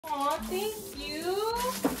thank you.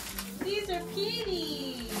 These are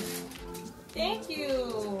Petey. Thank you.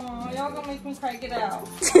 Oh, y'all gonna make me cry. Get out.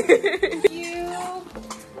 Thank you.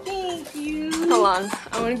 Thank you. Hold on.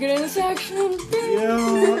 I want to get in this action.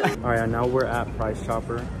 Yeah. All right, now we're at Price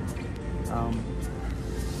Chopper.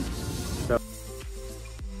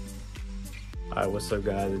 Alright, what's up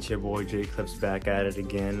guys, it's your boy J Clips back at it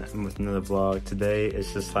again with another vlog. Today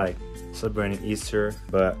it's just like celebrating Easter,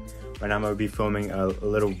 but right now I'm going to be filming a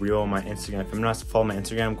little reel on my Instagram. If you're not following my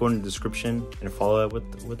Instagram, go in the description and follow it.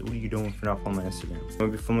 What are you doing if you're not following my Instagram? I'm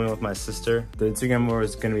going to be filming with my sister. The Instagram reel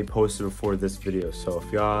is going to be posted before this video, so if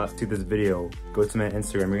y'all see this video, go to my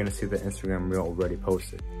Instagram, you're going to see the Instagram reel already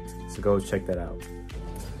posted. So go check that out.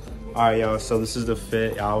 Alright y'all, so this is the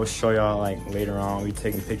fit. I will show y'all like later on. We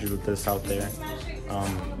taking pictures with this out there.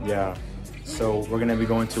 Yeah. So we're gonna be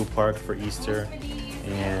going to a park for Easter,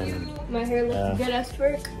 and my hair looks good as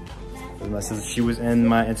work. My sister, she was in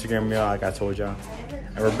my Instagram reel, like I told y'all.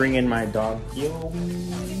 And we're bringing my dog. Yo.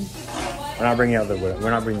 We're not bringing other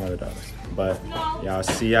dogs, but yeah, I'll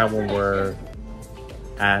see y'all when we're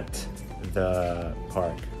at the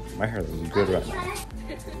park. My hair looks good right now.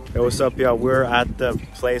 Hey, what's up y'all? We're at the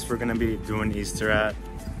place we're gonna be doing Easter at,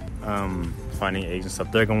 finding eggs and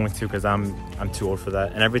stuff. They're going to because I'm too old for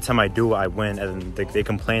that, and every time I do I win, and they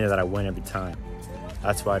complain that I win every time.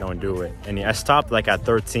 That's why I don't do it. And I stopped like at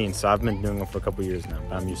 13, so I've been doing it for a couple years now,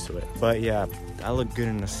 but I'm used to it. But yeah, I look good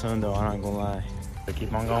in the sun though, I'm not gonna lie. So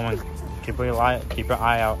keep on going, keep your eye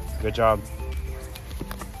out. Good job.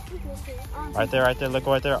 Right there, look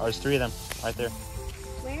right there. There's 3 of them right there.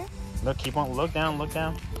 Where? Look, look down.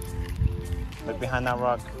 Look behind that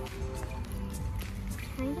rock.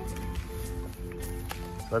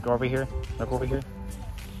 Look over here.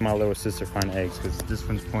 My little sister find eggs because this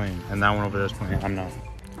one's playing and that one over there's playing. I'm not.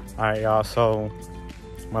 Alright y'all, so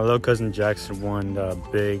my little cousin Jackson won the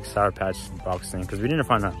big Sour Patch box thing because we didn't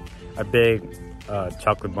find a big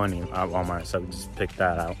chocolate bunny at Walmart, so we just picked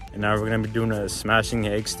that out. And now we're gonna be doing a smashing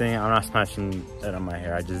eggs thing. I'm not smashing that on my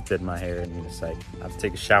hair, I just did my hair and it's like I have to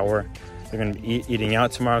take a shower. We're gonna be eating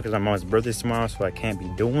out tomorrow because my mom's birthday's tomorrow, so I can't be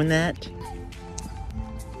doing that.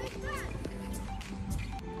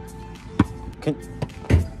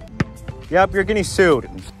 Yep, you're getting sued.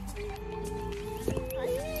 We're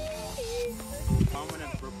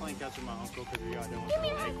playing catch with my uncle because we got doing the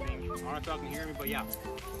egg thing. I don't know if y'all can hear me, but yeah.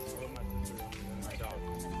 My dog.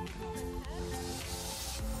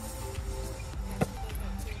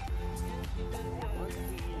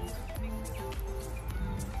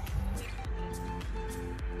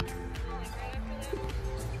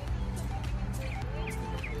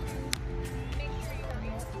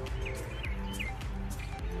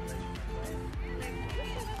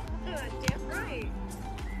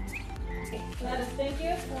 Thank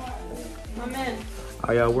you. I'm in.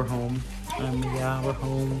 Oh yeah, we're home. Yeah, we're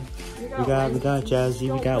home. We got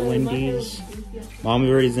Jazzy, we got Wendy's. Mommy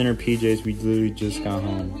already's in her PJs. We literally just got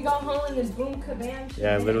home. We got home in this boom caban.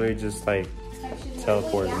 Yeah, literally just like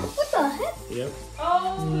teleporting. What the heck? Yep.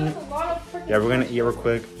 Oh, there's a lot of freaking. Yeah, we're gonna eat real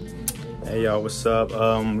quick. Hey y'all, what's up?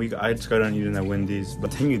 I just got done eating at Wendy's,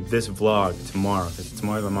 but continue this vlog tomorrow because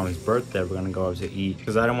tomorrow's my mom's birthday. We're gonna go out to eat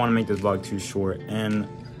because I don't want to make this vlog too short, and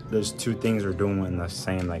there's 2 things we're doing in the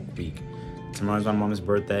same like week. Tomorrow's my mom's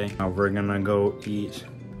birthday. We're gonna go eat.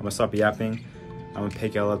 I'm gonna stop yapping. I'm gonna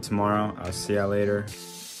pick y'all up tomorrow. I'll see y'all later.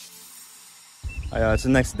 It's the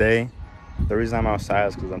next day. The reason I'm outside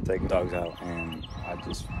is because I'm taking dogs out, and I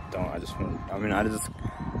just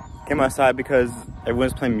came outside because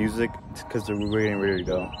everyone's playing music because we're getting ready to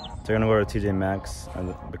go. So we're gonna go to TJ Maxx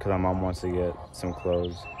because my mom wants to get some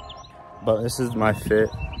clothes. But this is my fit.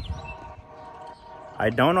 I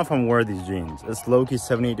don't know if I'm wearing these jeans. It's low-key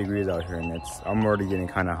 78 degrees out here, and I'm already getting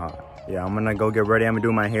kind of hot. Yeah, I'm gonna go get ready. I'm gonna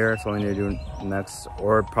do my hair. That's all I need to do next,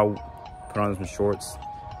 or probably put on some shorts.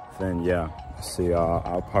 Then yeah, see y'all.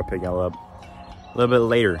 I'll probably pick y'all up a little bit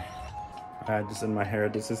later. I just did my hair.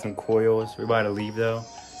 This is some coils. We're about to leave though.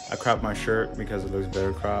 I cropped my shirt because it looks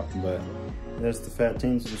better cropped, but there's the fat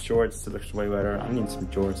jeans, the shorts. It looks way better. I need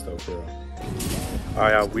some shorts though for real.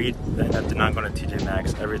 Alright, we did not go to TJ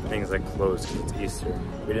Maxx. Everything's like closed because it's Easter.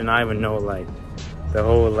 We did not even know like the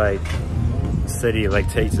whole like city like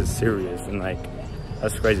takes it serious, and like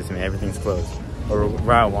that's crazy to me. Everything's closed. But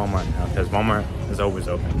we're at Walmart now because Walmart is always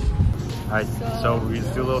open. Alright, so we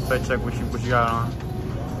just do a little fit check. What you got on?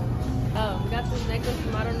 Oh, we got this necklace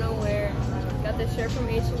from I don't know where. Got this shirt from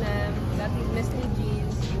H&M. Got these Misty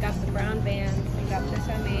jeans. We got the brown Vans. We got this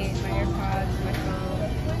I made. My AirPods. My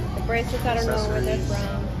phone. The bracelets, I don't know where they're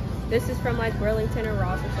from. This is from like Burlington or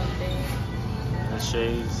Ross or something. The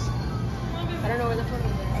shades. I don't know where they're from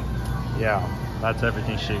either. Yeah. That's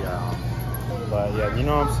everything she got. But yeah, you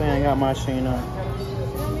know what I'm saying? I got my Shayna.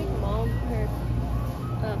 Can I make mom her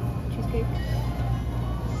cheesecake?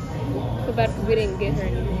 Too bad because we didn't get her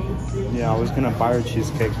anything. Yeah, I was gonna buy her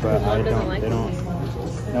cheesecake, but Mom I doesn't don't. like They don't.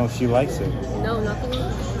 it. No, she likes it. No, nothing.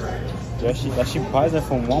 Yeah, she buys it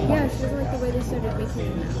from Walmart. Yeah, she doesn't like the way they started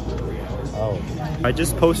making it. Oh. I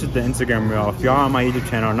just posted the Instagram reel. If y'all on my YouTube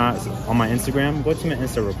channel or not on my Instagram, go to my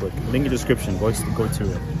Insta real quick. Link in the description. Go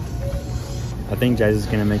to it. I think Jazz is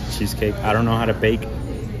gonna make cheesecake. I don't know how to bake,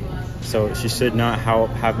 so she should not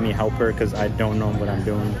have me help her because I don't know what I'm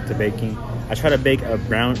doing to baking. I tried to bake a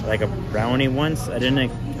brownie once. I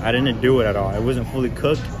didn't do it at all. It wasn't fully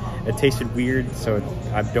cooked. It tasted weird, so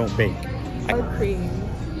I don't bake. Or cream.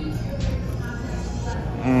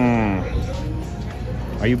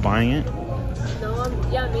 Are you buying it? No,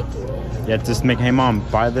 I'm making it. Yeah, just make. Hey mom,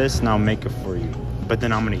 buy this and I'll make it for you. But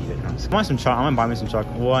then I'm gonna eat it. I want some chocolate. I'm gonna buy me some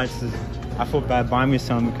chocolate. Well, I feel bad buying me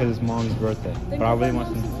some because it's mom's birthday. But I really want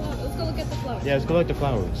some. Let's go look at the flowers. Yeah, let's go look at the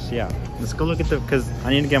flowers. Yeah, let's go look at because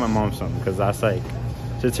I need to get my mom some because that's like,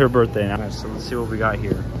 it's her birthday now. So let's see what we got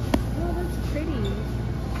here. Oh, that's pretty.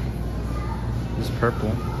 It's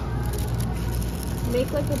purple.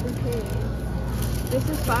 Make like a bouquet. This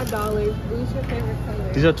is $5. Blue's your favorite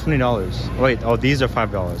color. These are $20. Wait, oh, these are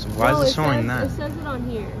 $5. Why is it showing that? It says it on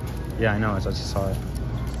here. Yeah, I know. I just saw it.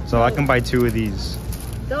 So I can buy 2 of these.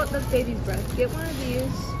 That's baby's breath. Get one of these,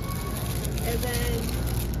 and then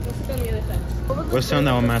let's look on the other side. What's the one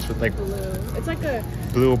that will match with like blue? It's like a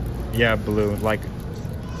blue. Yeah, blue. Like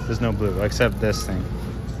there's no blue except this thing,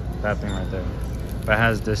 that thing right there. But it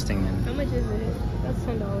has this thing in How it. much is it? That's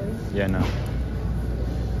 $10. Yeah, no.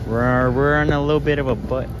 We're in a little bit of a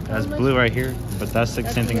butt. That's blue right here, but that's the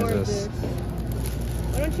same thing as this.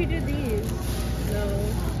 Why don't you do these? No.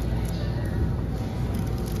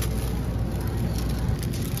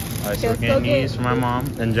 Alright, so we're getting these for my mom.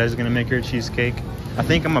 Then Jazz is gonna make her a cheesecake. I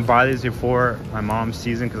think I'm gonna buy these before my mom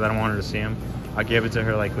sees them because I don't want her to see them. I'll give it to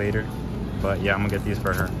her like later. But yeah, I'm gonna get these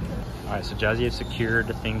for her. Alright, so Jazzy has secured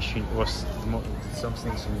the things some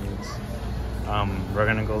things she needs. We're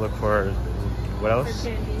gonna go look for what else?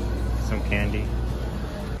 Some candy.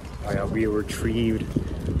 Alright, we retrieved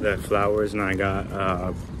the flowers and I got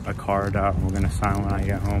a card out. We're gonna sign when I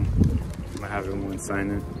get home. I'm gonna have everyone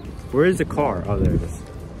sign it. Where is the car? Oh, there it is.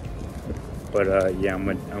 But yeah, I'm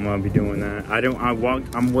gonna be doing that.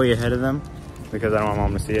 I'm way ahead of them because I don't want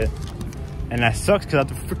mom to see it. And that sucks because I have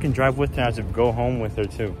to freaking drive with her. I have to go home with her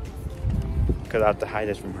too. Because I have to hide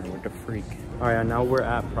this from her. What the freak? All right, now we're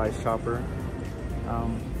at Price Chopper.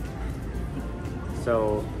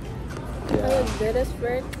 So, yeah. I look good as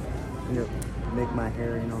Fred. You know, make my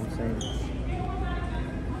hair, you know what I'm saying?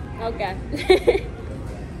 Okay.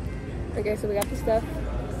 Okay, so we got the stuff.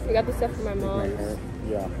 We got the stuff for my mom's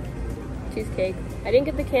Yeah. cheesecake. I didn't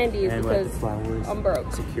get the candies And because the flowers, I'm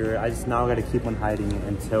broke. secure. I just now gotta keep on hiding it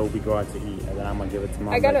until we go out to eat, and then I'm gonna give it to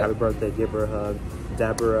mom. I gotta- like, happy birthday, give her a hug,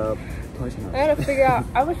 dab her up. I gotta figure out.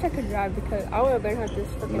 I wish I could drive because I want to learn how to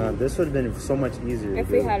just freaking. No, this would have been so much easier.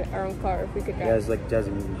 If we had our own car, if we could drive. Yeah, it's like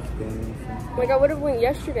Jasmine. Like I would have went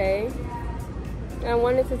yesterday. And I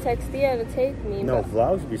wanted to text Thea to take me. No, but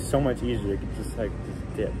vlogs would be so much easier. You could just like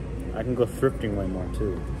dip. I can go thrifting way more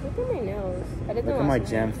too. look at my nails. I did Look them at my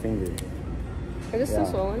last jam night. finger. Is this still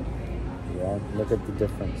Yeah. swollen? Yeah, look at the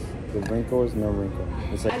difference. The wrinkle is no wrinkle.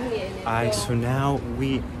 It's like. Alright, so now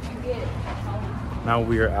we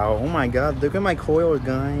are out. Oh my god, look at my coil,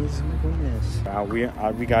 guys. Oh my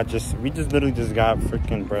goodness. We just literally just got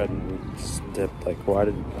freaking bread and we just dipped. Like, why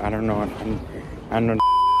did I don't know. I don't know.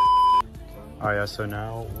 Alright, yeah, so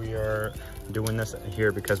now we are doing this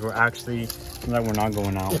here because we're actually we're not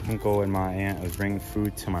going out. Uncle and my aunt is bringing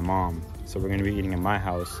food to my mom, so we're gonna be eating in my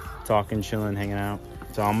house, talking, chilling, hanging out.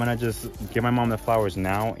 So I'm gonna just give my mom the flowers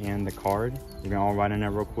now and the card. We're gonna all write in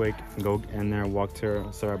there real quick and go in there, walk to her,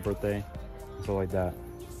 say her birthday, stuff like that.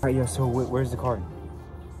 All right, yeah. So where's the card?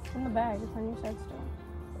 In the bag. It's on your side still.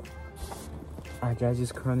 All right, guys,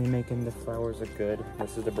 just currently making the flowers look good.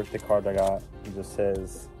 This is the birthday card I got. It just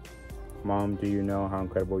says, "Mom, do you know how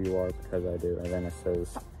incredible you are? Because I do." And then it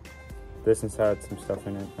says this inside, some stuff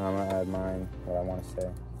in it. And I'm gonna add mine, what I want to say,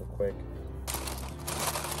 real quick.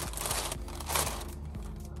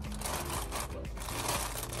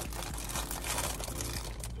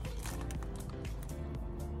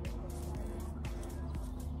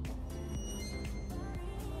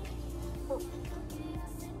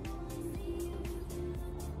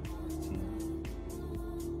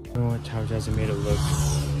 Watch how Jazzy made it look.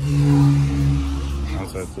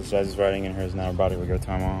 Also, Jazzy's writing in hers now. About it, we go to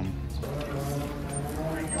my mom.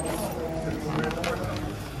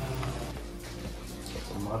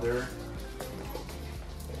 The mother.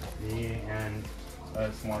 and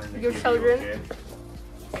us wanting to Your give children. you a gift.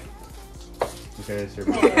 Because it's your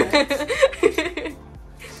birthday.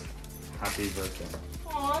 Happy birthday.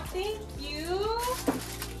 Aw, thank you.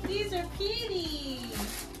 These are Petey.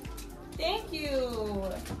 Thank you.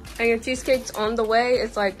 And your cheesecake's on the way.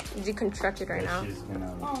 It's like deconstructed right now. She's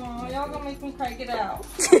gonna... Aw, y'all gonna make me cry. Get out.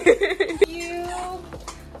 Thank you.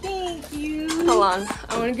 Thank you. Hold on.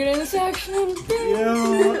 I want to get in this action.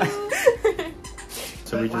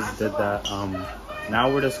 So we just did that.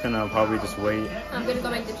 Now we're just gonna probably just wait. I'm gonna go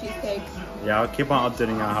make the cheesecake. Yeah, I'll keep on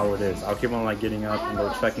updating on how it is. I'll keep on like getting up and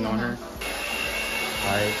go checking on her.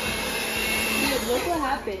 Alright. Dude, look what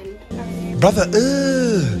happened. Brother,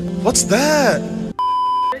 what's that? I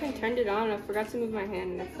freaking turned it on. I forgot to move my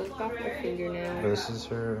hand and I flipped off my fingernail. This is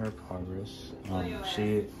her progress.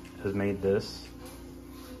 She has made this.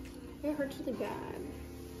 It hurts really bad.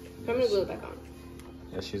 But I'm gonna glue it back on.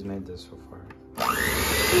 Yeah, she's made this so far. This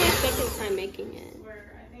is my second time making it.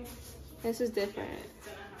 This is different.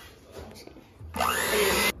 I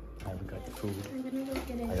haven't got the food.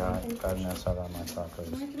 I got an asada on my tacos.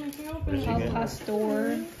 What did you get?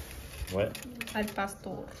 Pastor. What? Al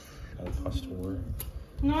pastor. El pastor.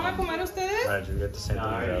 ¿No van a comer ustedes? Did you get the same thing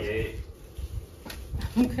as Jazzy?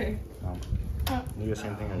 Okay. No. You get the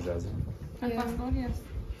same thing as Jazzy? Al pastor, yes.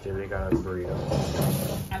 They got a burrito.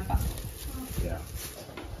 Al pastor. Yeah.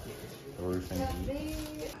 What were you thinking?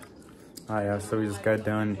 Alright, yeah, so we just got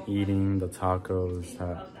done eating the tacos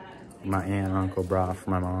that my aunt and uncle brought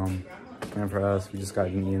for my mom. And for us, we just got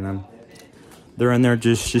done eating them. They're in there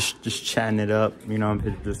just chatting it up, you know,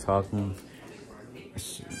 just talking.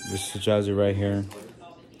 This is Jazzy right here.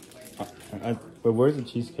 But where's the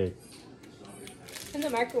cheesecake? In the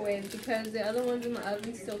microwave because the other one's in the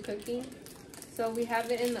oven still cooking. So we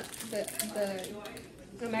have it in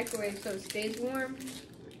the microwave so it stays warm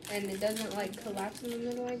and it doesn't like collapse in the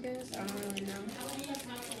middle, I guess. I don't really know.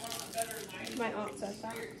 My aunt said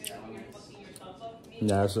that.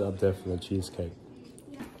 Yeah, it's up there for the cheesecake.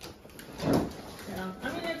 Yeah. I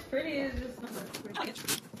mean, it's pretty. It's just...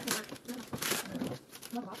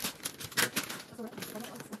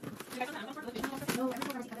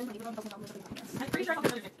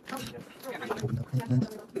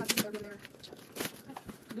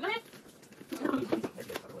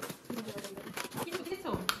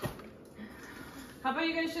 How about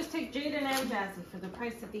you guys just take Jaden and Jazzy for the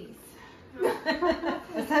price of these?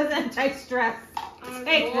 It says anti-stress.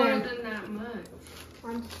 Take More one. than that much. I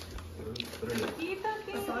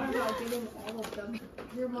thought about getting all of them.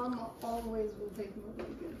 Your mom always will take more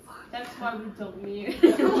blankets. That's why we told me.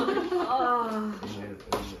 Oh,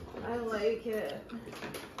 I like it.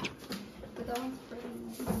 But that one's pretty.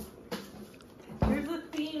 Here's a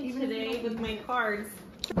theme today with my cards.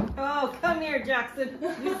 Oh, come here, Jackson.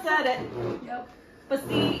 You said it. Yep. But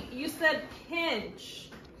see, you said pinch.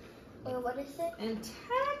 What is it? And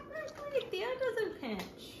technically, Thea doesn't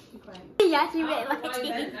pinch. Yes, you really like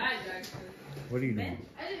it. What are you doing?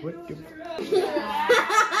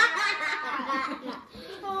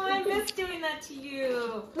 Oh, I miss doing that to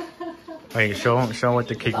you. Wait, show what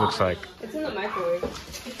the cake looks like. It's in the microwave.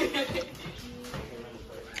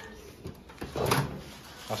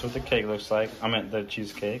 That's what the cake looks like. I meant the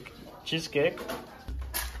cheesecake. Cheesecake.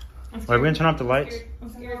 Wait, we're gonna turn off the lights. I'm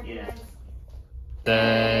scared.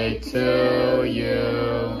 Birthday to you.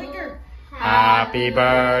 Liquor. Happy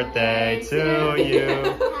birthday to you.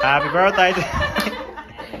 Happy birthday.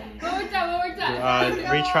 One more time.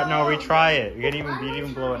 Retry it. You didn't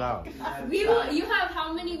even blow it out. You have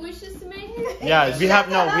how many wishes to make? Yeah, we have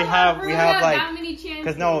How like, many chances?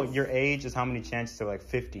 cause no, your age is how many chances to like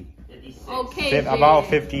 50. Okay. About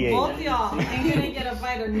 58. Both y'all ain't gonna get a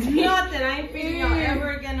bite or nothing. I ain't feeding y'all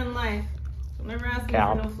ever again in life. Don't ever ask me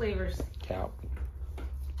Cow. for no flavors. Cow.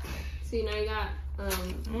 See, now you got,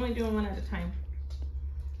 I'm only doing one at a time.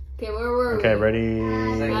 okay, where were we? Okay, ready?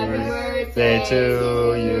 Happy Birthday to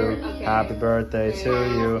you. Okay. Happy birthday to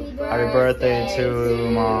you. Happy birthday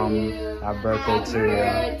to mom. Happy birthday to you.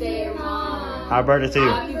 Birthday, Mom. Happy birthday to you.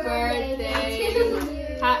 Happy birthday.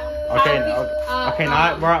 Okay,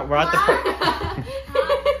 now we're at the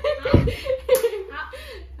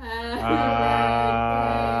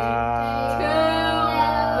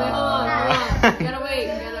Gotta wait.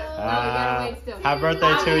 Gotta wait still. Happy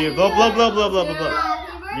birthday to you. Blow, blow, blow, blow, blow, blow, blow.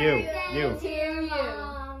 You. To you.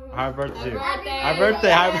 Happy birthday to you. Happy Birthday.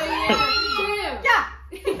 birthday. Happy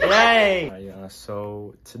birthday. Yay!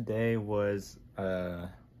 So today was well,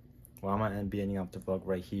 I'm gonna be ending up the vlog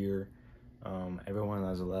right here. Everyone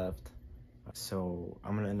has left, so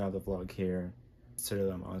I'm gonna end up the vlog here. It's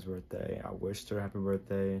her mom's birthday. I wished her happy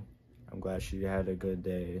birthday. I'm glad she had a good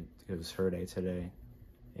day. It was her day today.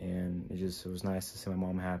 and it was nice to see my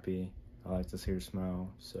mom happy. I like to see her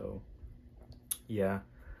smile. So yeah,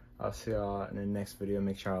 I'll see y'all in the next video.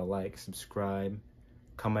 Make sure y'all like, subscribe,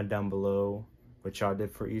 comment down below what y'all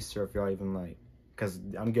did for Easter, if y'all even like, because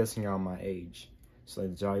I'm guessing y'all my age, so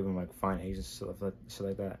like, did y'all even like find Asian stuff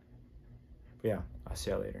like that? But yeah, I'll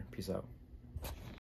see y'all later. Peace out.